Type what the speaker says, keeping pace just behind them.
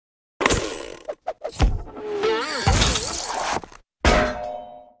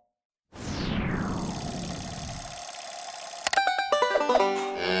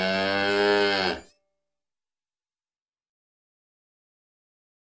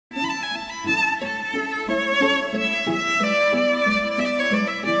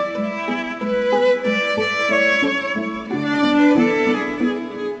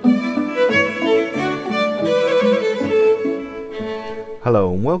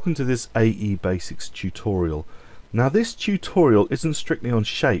Hello and welcome to this AE Basics tutorial. Now this tutorial isn't strictly on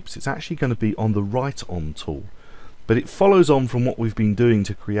shapes, it's actually going to be on the write-on tool. But it follows on from what we've been doing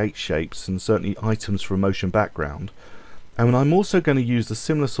to create shapes and certainly items for a motion background. And I'm also going to use a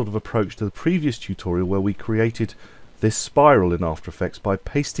similar sort of approach to the previous tutorial where we created this spiral in After Effects by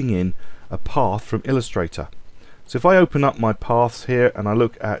pasting in a path from Illustrator. So if I open up my paths here and I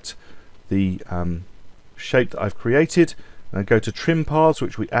look at the shape that I've created, and I go to trim paths,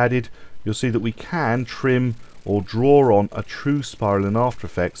 which we added, you'll see that we can trim or draw on a true spiral in After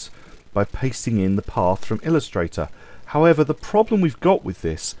Effects by pasting in the path from Illustrator. However, the problem we've got with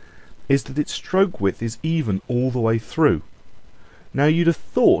this is that its stroke width is even all the way through. Now you'd have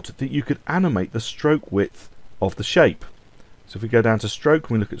thought that you could animate the stroke width of the shape. So if we go down to stroke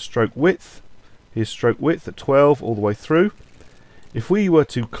and we look at stroke width, here's stroke width at 12 all the way through. If we were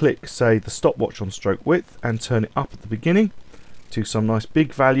to click, say, the stopwatch on stroke width and turn it up at the beginning to some nice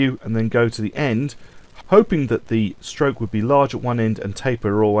big value and then go to the end, hoping that the stroke would be large at one end and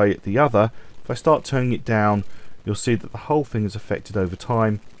taper away at the other, if I start turning it down, you'll see that the whole thing is affected over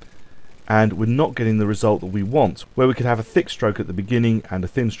time and we're not getting the result that we want, where we could have a thick stroke at the beginning and a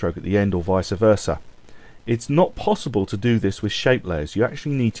thin stroke at the end, or vice versa. It's not possible to do this with shape layers. You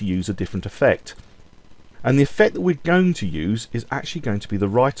actually need to use a different effect. And the effect that we're going to use is actually going to be the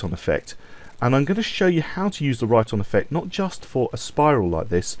write-on effect. And I'm going to show you how to use the write-on effect, not just for a spiral like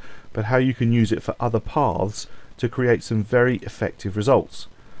this, but how you can use it for other paths to create some very effective results.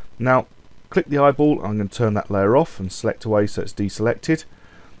 Now, click the eyeball, I'm going to turn that layer off and select away so it's deselected.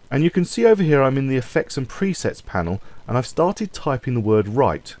 And you can see over here I'm in the Effects and Presets panel, and I've started typing the word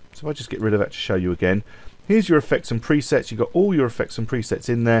write. So if I just get rid of that to show you again, here's your Effects and Presets. You've got all your Effects and Presets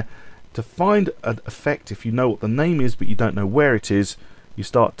in there. To find an effect, if you know what the name is but you don't know where it is, you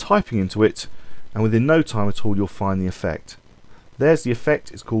start typing into it and within no time at all you'll find the effect. There's the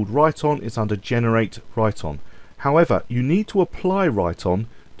effect, it's called write-on, it's under Generate Write-on. However, you need to apply write-on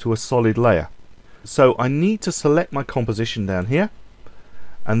to a solid layer. So I need to select my composition down here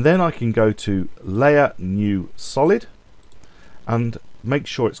and then I can go to Layer, New, Solid and make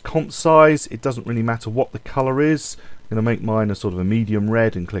sure it's comp size. It doesn't really matter what the colour is. I'm going to make mine a sort of a medium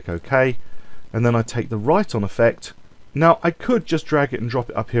red and click OK, and then I take the write-on effect. Now I could just drag it and drop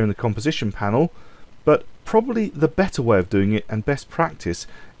it up here in the composition panel, but probably the better way of doing it and best practice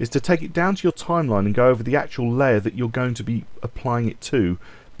is to take it down to your timeline and go over the actual layer that you're going to be applying it to,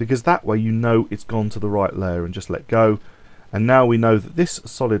 because that way you know it's gone to the right layer, and just let go. And now we know that this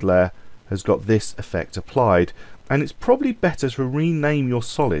solid layer has got this effect applied, and it's probably better to rename your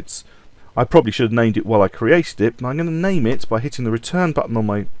solids. I probably should have named it while I created it, but I'm going to name it by hitting the return button on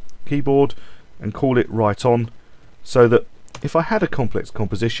my keyboard and call it write-on, so that if I had a complex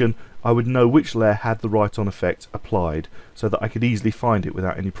composition I would know which layer had the write-on effect applied, so that I could easily find it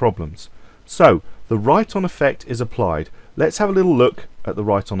without any problems. So the write-on effect is applied. Let's have a little look at the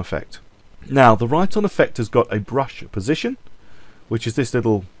write-on effect. Now the write-on effect has got a brush position, which is this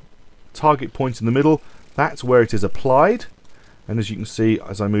little target point in the middle. That's where it is applied. And as you can see,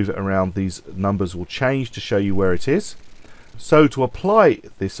 as I move it around, these numbers will change to show you where it is. So to apply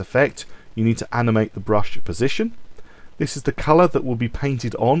this effect, you need to animate the brush position. This is the colour that will be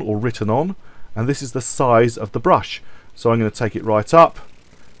painted on or written on, and this is the size of the brush. So I'm going to take it right up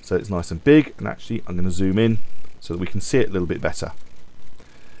so it's nice and big, and actually I'm going to zoom in so that we can see it a little bit better.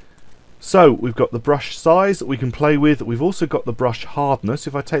 So we've got the brush size that we can play with. We've also got the brush hardness.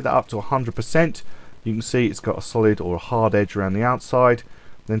 If I take that up to 100%, you can see it's got a solid or a hard edge around the outside.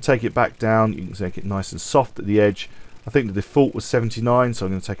 Then take it back down, you can make it nice and soft at the edge. I think the default was 79, so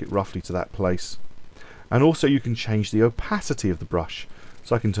I'm going to take it roughly to that place. And also you can change the opacity of the brush.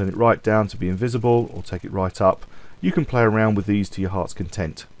 So I can turn it right down to be invisible, or take it right up. You can play around with these to your heart's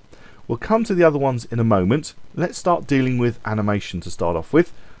content. We'll come to the other ones in a moment. Let's start dealing with animation to start off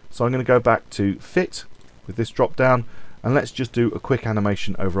with. So I'm going to go back to Fit with this drop down, and let's just do a quick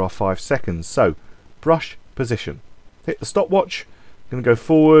animation over our 5 seconds. So brush position, hit the stopwatch, I'm going to go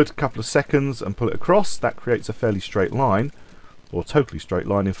forward a couple of seconds and pull it across. That creates a fairly straight line, or totally straight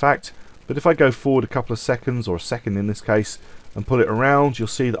line in fact. But if I go forward a couple of seconds, or a second in this case, and pull it around, you'll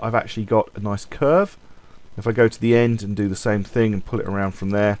see that I've actually got a nice curve. If I go to the end and do the same thing and pull it around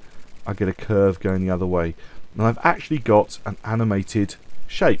from there, I get a curve going the other way. And I've actually got an animated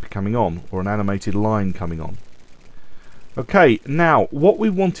shape coming on, or an animated line coming on. Okay, now what we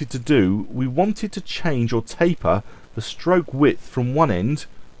wanted to do, we wanted to change or taper the stroke width from one end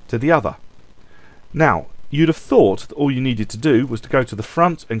to the other. Now, you'd have thought that all you needed to do was to go to the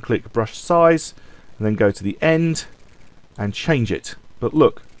front and click brush size, and then go to the end and change it. But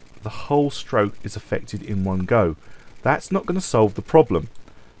look, the whole stroke is affected in one go. That's not going to solve the problem.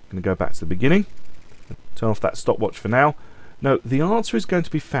 I'm going to go back to the beginning, turn off that stopwatch for now. No, the answer is going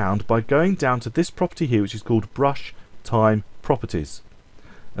to be found by going down to this property here, which is called brush time properties.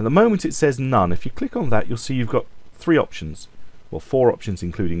 At the moment it says none. If you click on that, you'll see you've got three options, well, four options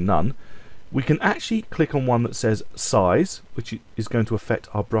including none. We can actually click on one that says size, which is going to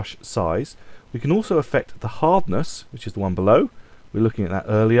affect our brush size. We can also affect the hardness, which is the one below, we were looking at that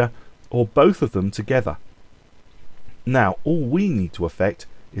earlier, or both of them together. Now all we need to affect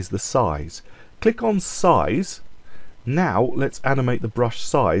is the size. Click on size. Now let's animate the brush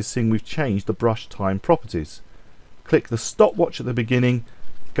size, seeing we've changed the brush time properties. Click the stopwatch at the beginning,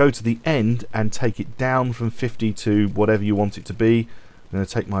 go to the end and take it down from 50 to whatever you want it to be. I'm going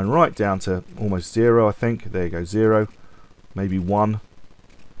to take mine right down to almost 0, I think. There you go, 0, maybe 1.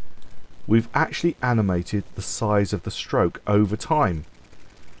 We've actually animated the size of the stroke over time.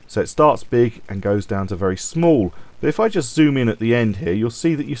 So it starts big and goes down to very small. But if I just zoom in at the end here, you'll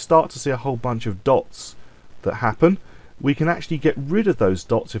see that you start to see a whole bunch of dots that happen. We can actually get rid of those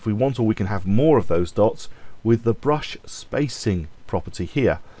dots if we want, or we can have more of those dots with the brush spacing property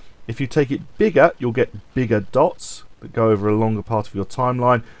here. If you take it bigger, you'll get bigger dots that go over a longer part of your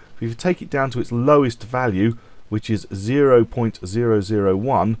timeline. If you take it down to its lowest value, which is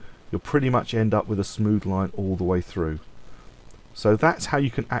 0.001, you'll pretty much end up with a smooth line all the way through. So that's how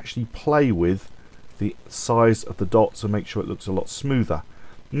you can actually play with the size of the dots and make sure it looks a lot smoother.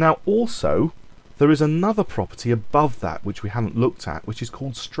 Now also, there is another property above that which we haven't looked at, which is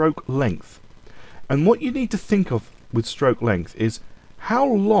called stroke length. And what you need to think of with stroke length is, how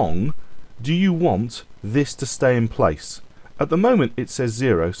long do you want this to stay in place? At the moment it says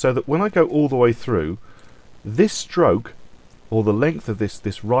 0, so that when I go all the way through, this stroke, or the length of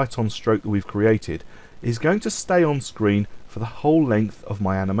this right-on stroke that we've created, is going to stay on screen for the whole length of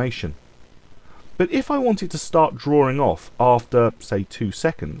my animation. But if I want it to start drawing off after, say, 2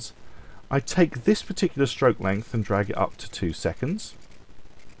 seconds, I take this particular stroke length and drag it up to 2 seconds.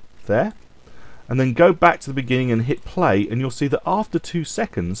 There. And then go back to the beginning and hit play, and you'll see that after 2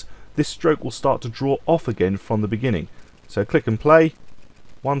 seconds this stroke will start to draw off again from the beginning. So click and play.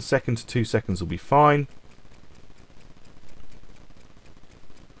 1 second to 2 seconds will be fine.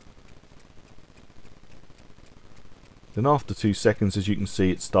 Then after 2 seconds, as you can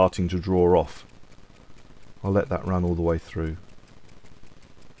see, it's starting to draw off. I'll let that run all the way through.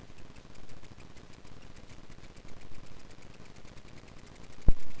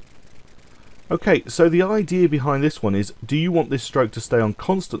 Okay, so the idea behind this one is, do you want this stroke to stay on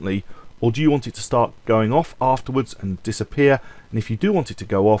constantly, or do you want it to start going off afterwards and disappear? And if you do want it to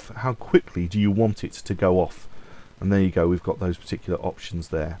go off, how quickly do you want it to go off? And there you go, we've got those particular options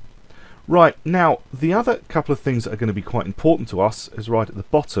there. Right, now the other couple of things that are going to be quite important to us is right at the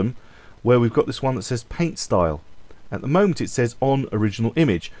bottom, where we've got this one that says paint style. At the moment it says on original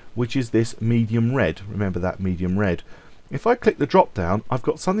image, which is this medium red. Remember that medium red. If I click the drop down, I've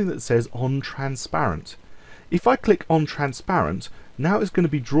got something that says on transparent. If I click on transparent, now it's going to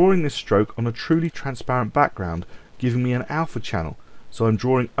be drawing this stroke on a truly transparent background, giving me an alpha channel. So I'm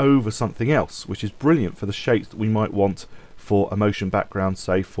drawing over something else, which is brilliant for the shapes that we might want for a motion background,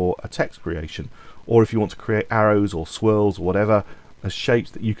 say for a text creation, or if you want to create arrows or swirls or whatever as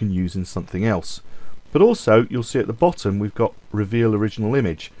shapes that you can use in something else. But also you'll see at the bottom we've got reveal original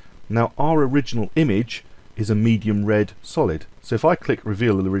image. Now our original image is a medium red solid, so if I click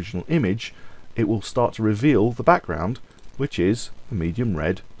reveal original image, it will start to reveal the background, which is a medium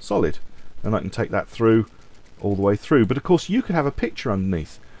red solid, and I can take that through all the way through. But of course you could have a picture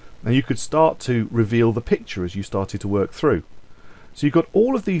underneath, and you could start to reveal the picture as you started to work through. So you've got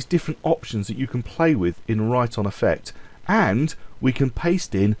all of these different options that you can play with in Right On Effect, and we can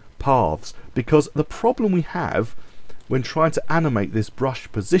paste in paths, because the problem we have when trying to animate this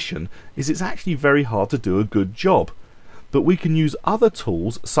brush position is it's actually very hard to do a good job. But we can use other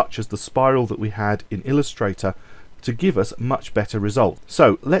tools such as the spiral that we had in Illustrator to give us much better results.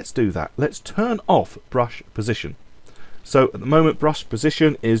 So let's do that. Let's turn off brush position. So at the moment brush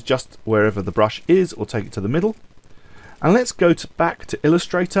position is just wherever the brush is, or take it to the middle. And let's go back to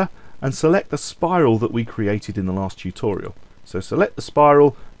Illustrator and select the spiral that we created in the last tutorial. So select the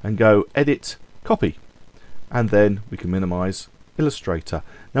spiral and go edit, copy. And then we can minimize Illustrator.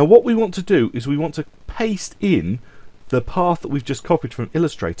 Now what we want to do is we want to paste in the path that we've just copied from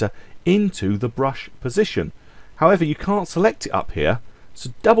Illustrator into the brush position. However, you can't select it up here,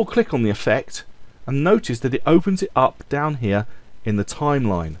 so double click on the effect and notice that it opens it up down here in the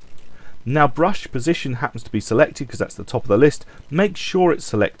timeline. Now brush position happens to be selected because that's the top of the list. Make sure it's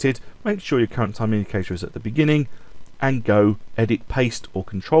selected, make sure your current time indicator is at the beginning, and go edit paste or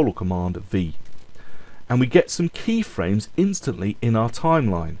control or command V. And we get some keyframes instantly in our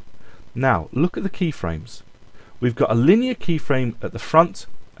timeline. Now look at the keyframes. We've got a linear keyframe at the front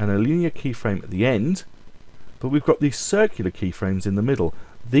and a linear keyframe at the end, but we've got these circular keyframes in the middle.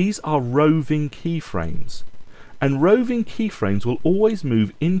 These are roving keyframes. And roving keyframes will always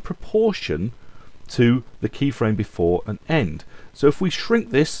move in proportion to the keyframe before and end. So if we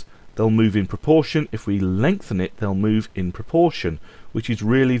shrink this, they'll move in proportion. If we lengthen it, they'll move in proportion, which is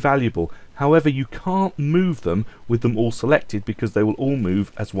really valuable. However, you can't move them with them all selected because they will all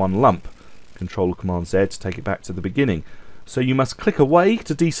move as one lump. Control or Command Z to take it back to the beginning. So you must click away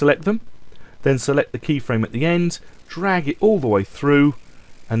to deselect them, then select the keyframe at the end, drag it all the way through,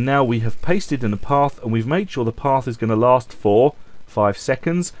 and now we have pasted in a path, and we've made sure the path is going to last for 5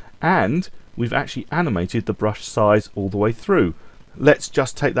 seconds, and we've actually animated the brush size all the way through. Let's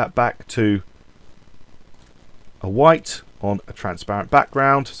just take that back to a white on a transparent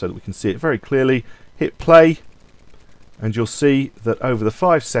background so that we can see it very clearly. Hit play, and you'll see that over the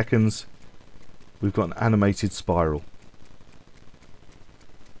 5 seconds we've got an animated spiral.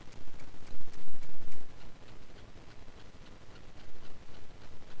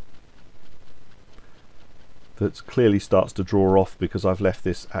 That clearly starts to draw off because I've left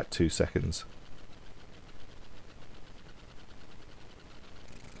this at 2 seconds.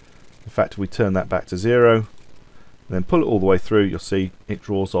 In fact, if we turn that back to 0 and then pull it all the way through, you'll see it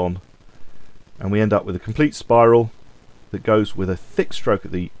draws on, and we end up with a complete spiral that goes with a thick stroke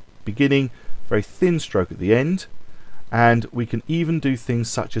at the beginning, very thin stroke at the end, and we can even do things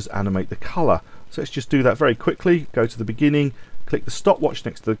such as animate the colour. So let's just do that very quickly. Go to the beginning, click the stopwatch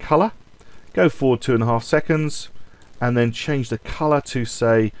next to the colour, go forward 2.5 seconds, and then change the colour to,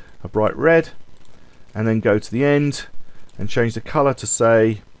 say, a bright red, and then go to the end and change the colour to,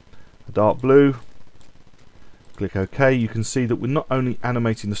 say, a dark blue. Click OK. You can see that we're not only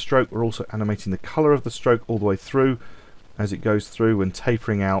animating the stroke, we're also animating the colour of the stroke all the way through as it goes through and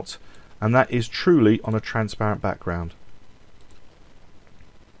tapering out, and that is truly on a transparent background.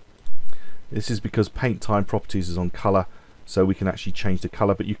 This is because paint time properties is on colour, so we can actually change the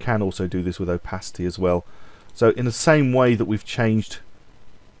colour, but you can also do this with opacity as well. So in the same way that we've changed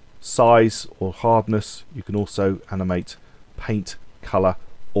size or hardness, you can also animate paint, colour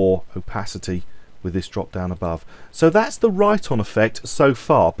or opacity with this drop down above. So that's the write-on effect so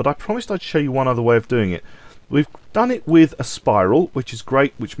far, but I promised I'd show you one other way of doing it. We've done it with a spiral, which is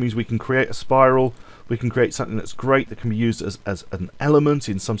great, which means we can create a spiral, we can create something that's great that can be used as an element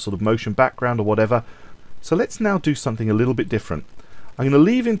in some sort of motion background or whatever. So let's now do something a little bit different. I'm going to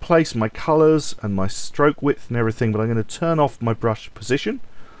leave in place my colours and my stroke width and everything, but I'm going to turn off my brush position,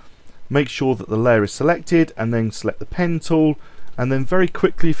 make sure that the layer is selected, and then select the pen tool, and then very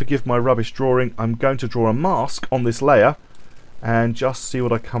quickly, forgive my rubbish drawing, I'm going to draw a mask on this layer and just see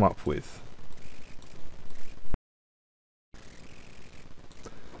what I come up with.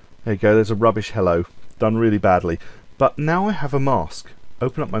 There you go, there's a rubbish hello, done really badly. But now I have a mask.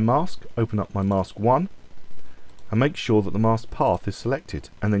 Open up my mask, open up my mask 1, and make sure that the mask path is selected,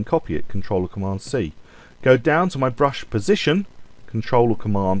 and then copy it, Control or Command C. Go down to my brush position, Control or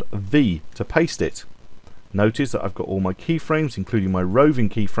Command V to paste it. Notice that I've got all my keyframes, including my roving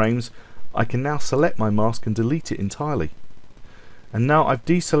keyframes. I can now select my mask and delete it entirely. And now I've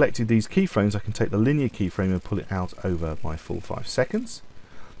deselected these keyframes, I can take the linear keyframe and pull it out over my full 5 seconds.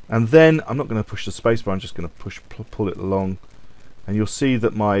 And then I'm not going to push the spacebar, I'm just going to pull it along, and you'll see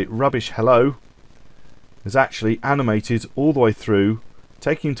that my rubbish hello is actually animated all the way through,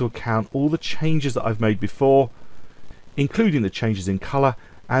 taking into account all the changes that I've made before, including the changes in colour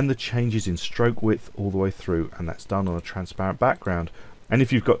and the changes in stroke width all the way through, and that's done on a transparent background. And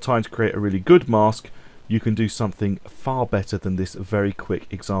if you've got time to create a really good mask, you can do something far better than this very quick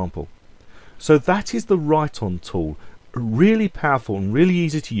example. So that is the write-on tool. Really powerful and really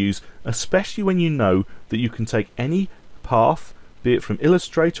easy to use, especially when you know that you can take any path, be it from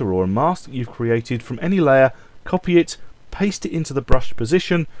Illustrator or a mask that you've created from any layer, copy it, paste it into the brush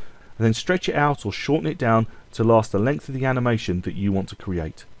position, and then stretch it out or shorten it down to last the length of the animation that you want to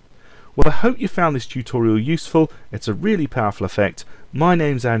create. Well, I hope you found this tutorial useful. It's a really powerful effect. My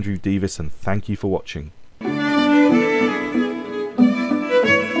name's Andrew Devis, and thank you for watching.